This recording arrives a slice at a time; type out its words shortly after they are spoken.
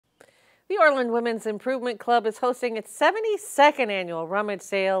The Orland Women's Improvement Club is hosting its 72nd annual rummage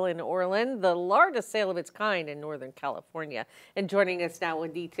sale in Orland, the largest sale of its kind in Northern California. And joining us now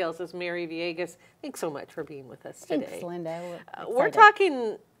with details is Mary Villegas. Thanks so much for being with us today. Thanks, Linda. We're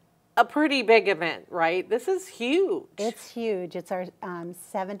talking a pretty big event, right? This is huge. It's huge. It's our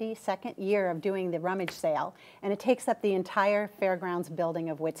 72nd year of doing the rummage sale, and it takes up the entire Fairgrounds building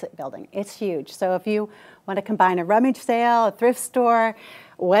of Whitsett building. It's huge. So if you want to combine a rummage sale, a thrift store,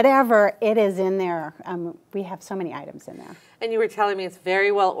 whatever, it is in there. We have so many items in there. And you were telling me it's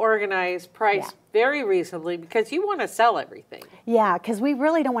very well organized, priced very reasonably, because you want to sell everything. Yeah, because we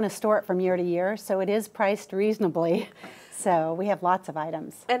really don't want to store it from year to year, so it is priced reasonably. So we have lots of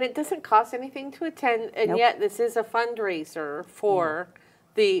items. And it doesn't cost anything to attend, and yet this is a fundraiser for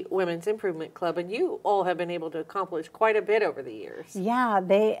the Women's Improvement Club, and you all have been able to accomplish quite a bit over the years. Yeah,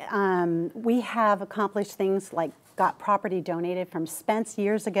 we have accomplished things like got property donated from Spence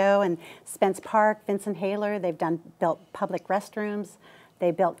years ago, and Spence Park, Vincent Haler, they've built public restrooms. They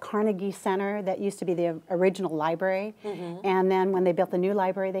built Carnegie Center, that used to be the original library. And then when they built the new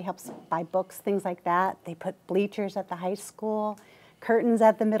library, they helped buy books, things like that. They put bleachers at the high school, curtains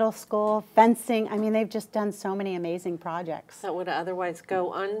at the middle school, fencing. I mean, they've just done so many amazing projects. That would otherwise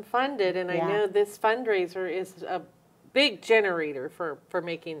go unfunded, and I know this fundraiser is a big generator for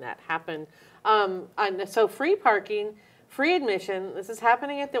making that happen. And so free parking, free admission. This is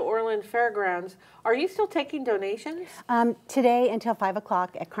happening at the Orland Fairgrounds. Are you still taking donations? Today until 5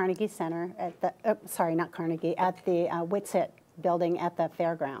 o'clock at Carnegie Center, at the, sorry, not Carnegie, at the Whitsett building at the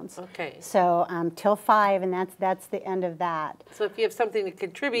Fairgrounds. Okay. So till 5, and that's the end of that. So if you have something to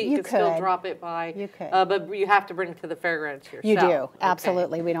contribute, you could still drop it by. You could. But you have to bring it to the fairgrounds yourself. You do,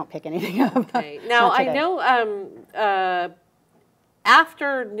 absolutely. Okay. We don't pick anything up. Okay. Now, I know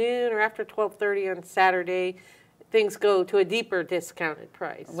after noon or after 12:30 on Saturday, things go to a deeper discounted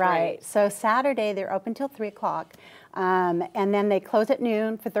price. Right. So Saturday they're open till 3 o'clock, and then they close at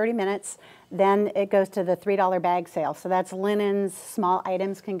noon for 30 minutes. Then it goes to the $3 bag sale. So that's linens, small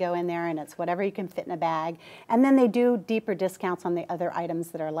items can go in there, and it's whatever you can fit in a bag. And then they do deeper discounts on the other items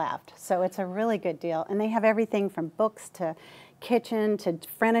that are left. So it's a really good deal. And they have everything from books to kitchen to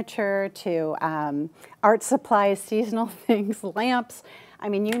furniture to art supplies, seasonal things, lamps. I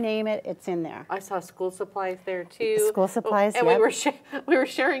mean, you name it, it's in there. I saw school supplies there too. School supplies, and we were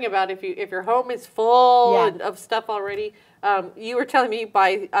sharing about if your home is full of stuff already. You were telling me you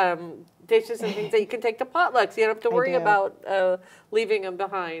buy dishes and things that you can take to potlucks. You don't have to worry about leaving them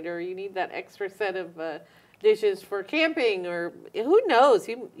behind, or you need that extra set of dishes for camping, or who knows?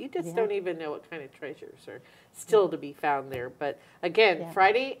 You just don't even know what kind of treasures are still to be found there. But again,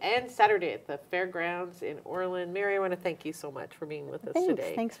 Friday and Saturday at the Fairgrounds in Orland. Mary, I want to thank you so much for being with us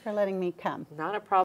today. Thanks for letting me come. Not a problem.